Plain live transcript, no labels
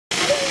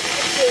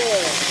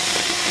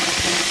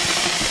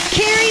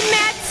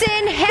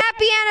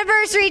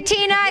anniversary,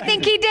 Tina. I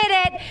think he did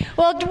it.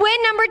 Well,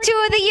 win number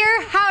 2 of the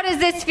year. How does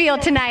this feel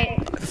tonight?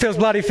 It feels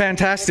bloody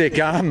fantastic.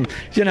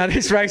 You know,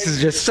 this race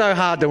is just so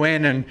hard to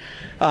win, and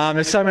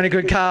there's so many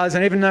good cars,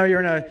 and even though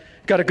you're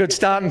got a good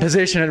starting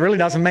position, it really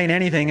doesn't mean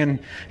anything, and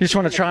you just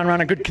want to try and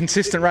run a good,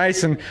 consistent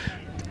race. And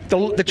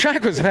the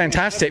track was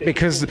fantastic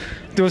because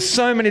there was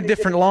so many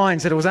different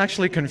lines that it was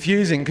actually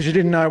confusing because you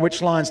didn't know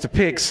which lines to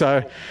pick.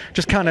 So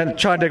just kind of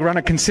tried to run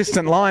a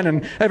consistent line,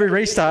 and every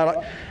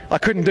restart I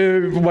couldn't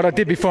do what I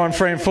did before on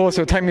 3 and 4, so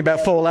it would take me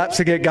about 4 laps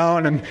to get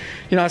going. And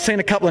you know, I've seen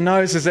a couple of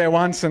noses there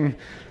once, and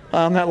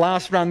that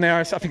last run there,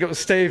 I think it was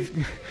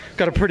Steve,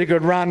 got a pretty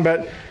good run,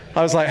 but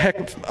I was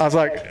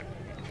like,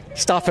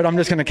 stuff it, I'm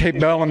just going to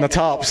keep burling the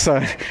top.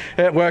 So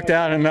it worked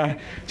out, and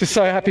just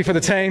so happy for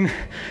the team.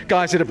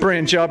 Guys did a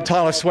brilliant job.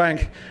 Tyler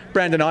Swank,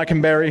 Brandon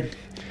Eikenberry,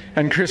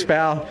 and Chris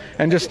Bow.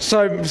 And just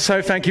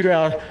so thank you to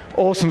our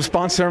awesome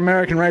sponsor,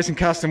 American Racing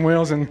Custom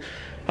Wheels. And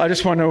I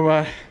just want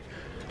to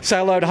say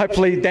hello to,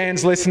 hopefully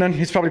Dan's listening.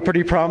 He's probably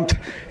pretty prompt.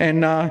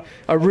 And a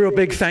real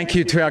big thank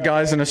you to our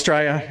guys in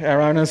Australia, our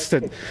owners,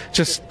 that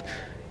just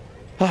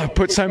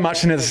put so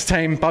much into this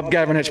team. Bob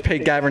Gavranich,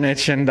 Pete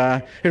Gavranich, and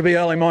it'll be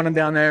early morning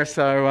down there,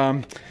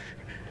 so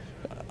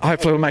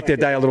hopefully we'll make their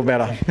day a little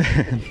better.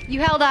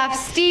 You held off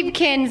Steve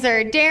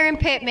Kinser, Daryn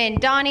Pittman,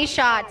 Donnie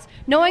Schatz.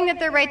 Knowing that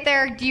they're right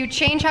there, do you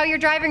change how you're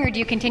driving, or do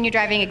you continue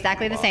driving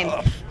exactly the same?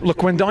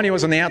 Look, when Donnie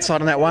was on the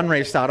outside on that one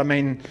restart, I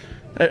mean,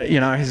 you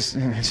know, his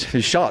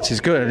shots, he's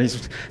good.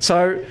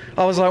 So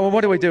I was like, well,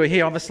 what do we do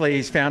here? Obviously,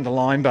 he's found a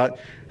line, but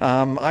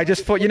I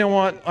just thought, you know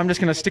what, I'm just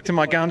going to stick to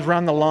my guns,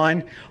 run the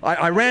line.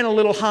 I ran a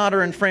little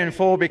harder in 3 and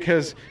 4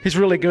 because he's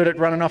really good at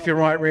running off your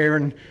right rear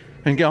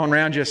and going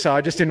around you, so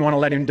I just didn't want to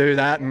let him do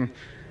that, and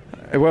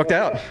it worked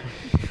out.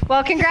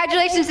 Well,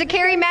 congratulations to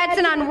Kerry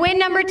Madsen on win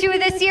number 2 of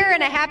this year,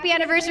 and a happy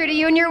anniversary to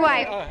you and your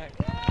wife.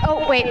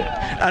 Oh, wait.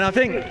 And I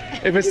think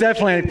it was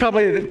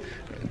probably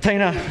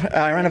Tina,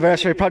 our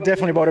anniversary,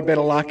 definitely brought a bit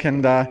of luck,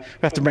 and we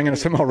have to bring in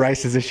some more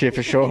races this year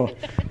for sure.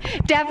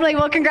 Definitely.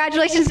 Well,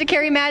 congratulations to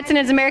Kerry Madsen and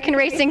his American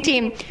Racing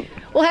team.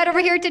 We'll head over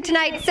here to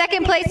tonight's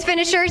second place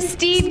finisher,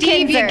 Steve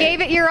Kinser. You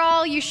gave it your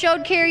all. You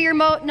showed Kerry your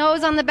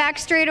nose on the back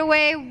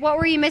straightaway. What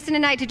were you missing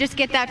tonight to just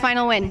get that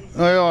final win?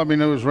 Well, I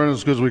mean, it was running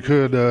as good as we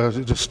could.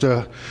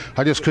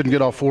 I just couldn't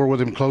get all 4 with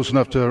him close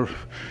enough to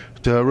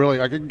really.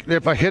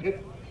 If I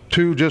hit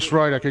 2 just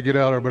right, I could get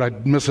out there, but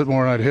I'd miss it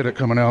more than I'd hit it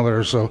coming out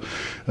there. So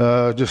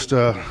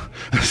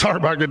sorry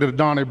about getting to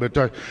Donnie, but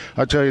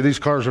I tell you, these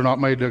cars are not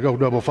made to go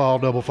double fall,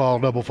 double fall,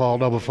 double fall,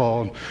 double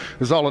fall. And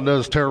it's all it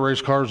does is tear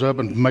race cars up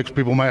and makes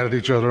people mad at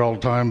each other all the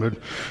time. But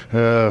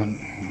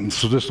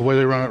so just the way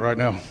they run it right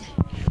now.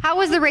 How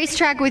was the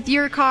racetrack with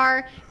your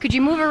car? Could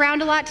you move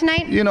around a lot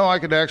tonight? You know, I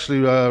could actually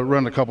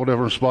run a couple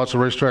different spots. The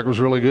racetrack was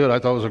really good. I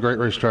thought it was a great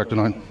racetrack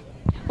tonight.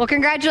 Well,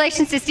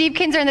 congratulations to Steve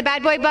Kinser and the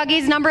Bad Boy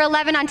Buggies, number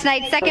 11 on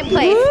tonight's second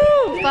place.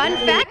 Woo! Fun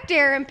fact,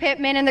 Daryn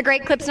Pittman and the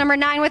Great Clips, number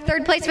 9 with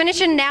 3rd place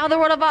finish, and now the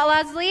World of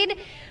Outlaws lead.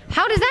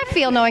 How does that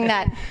feel, knowing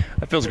that?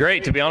 That feels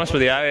great, to be honest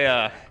with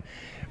you.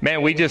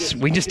 Man, we just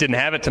didn't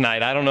have it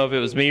tonight. I don't know if it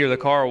was me or the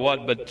car or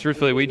what, but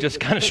truthfully, we just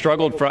kind of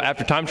struggled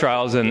after time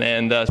trials,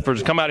 and for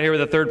to come out here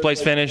with a 3rd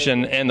place finish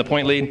and the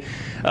point lead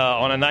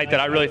on a night that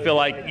I really feel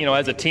like, you know,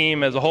 as a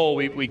team, as a whole,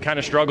 we kind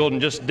of struggled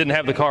and just didn't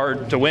have the car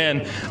to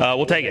win.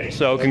 We'll take it.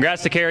 So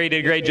congrats to Kerry. He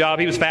did a great job.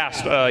 He was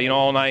fast, you know,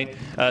 all night.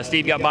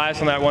 Steve got by us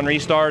on that one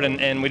restart,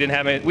 and we didn't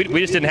have we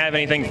just didn't have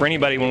anything for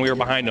anybody when we were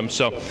behind him.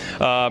 So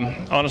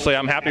honestly,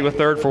 I'm happy with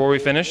 3rd for where we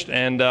finished,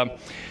 and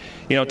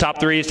you know, top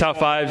 3s, top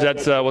 5s,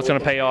 that's what's going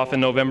to pay off in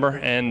November,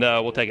 and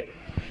we'll take it.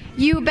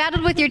 You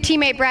battled with your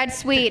teammate Brad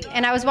Sweet,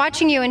 and I was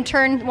watching you in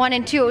turn 1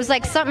 and 2. It was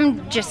like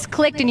something just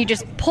clicked and you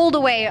just pulled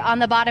away on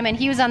the bottom and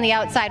he was on the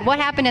outside. What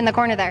happened in the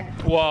corner there?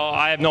 Well,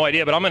 I have no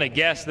idea, but I'm going to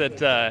guess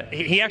that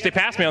he actually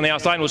passed me on the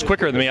outside and was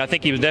quicker than me. I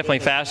think he was definitely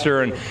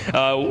faster, and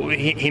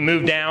he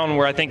moved down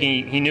where I think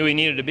he knew he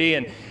needed to be.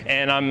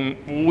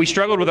 And we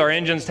struggled with our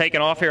engines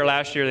taking off here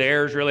last year. The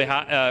air is really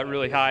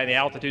high, and the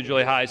altitude's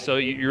really high, so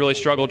you really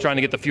struggled trying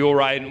to get the fuel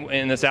right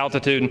in this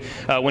altitude.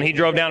 And when he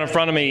drove down in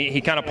front of me,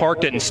 he kind of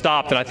parked it and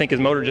stopped, and I think his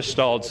motor just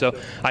stalled. So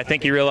I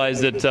think he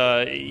realized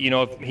that you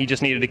know, he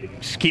just needed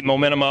to keep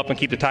momentum up and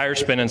keep the tires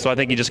spinning. So I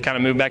think he just kind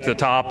of moved back to the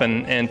top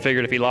and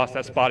figured if he lost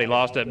that spot, he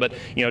lost it. But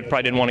you know,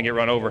 probably didn't want to get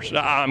run over. So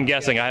I'm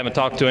guessing. I haven't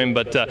talked to him,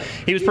 but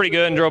he was pretty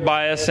good and drove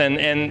by us. And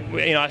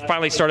you know, I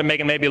finally started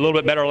making maybe a little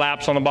bit better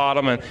laps on the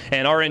bottom,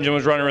 and our engine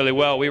was running really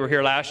well. We were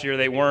here last year,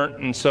 they weren't,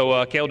 and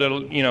so Cale did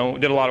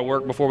a lot of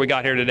work before we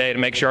got here today to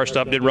make sure our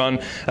stuff did run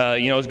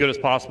you know, as good as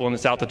possible in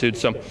this altitude.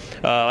 So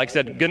like I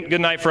said, good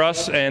night for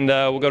us, and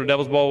we'll go to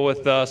Devil's Bowl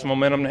with some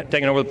momentum,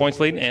 taking over the points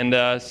lead,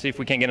 and see if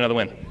we can't get another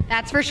win.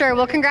 That's for sure.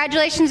 Well,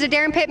 congratulations to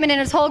Daryn Pittman and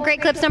his whole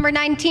Great Clips number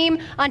 9 team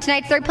on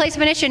tonight's 3rd place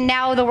finish, and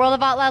now the World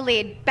of Outlaw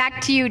lead.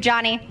 Back to you,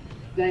 Johnny.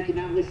 Thank you,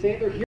 Natalie Sather.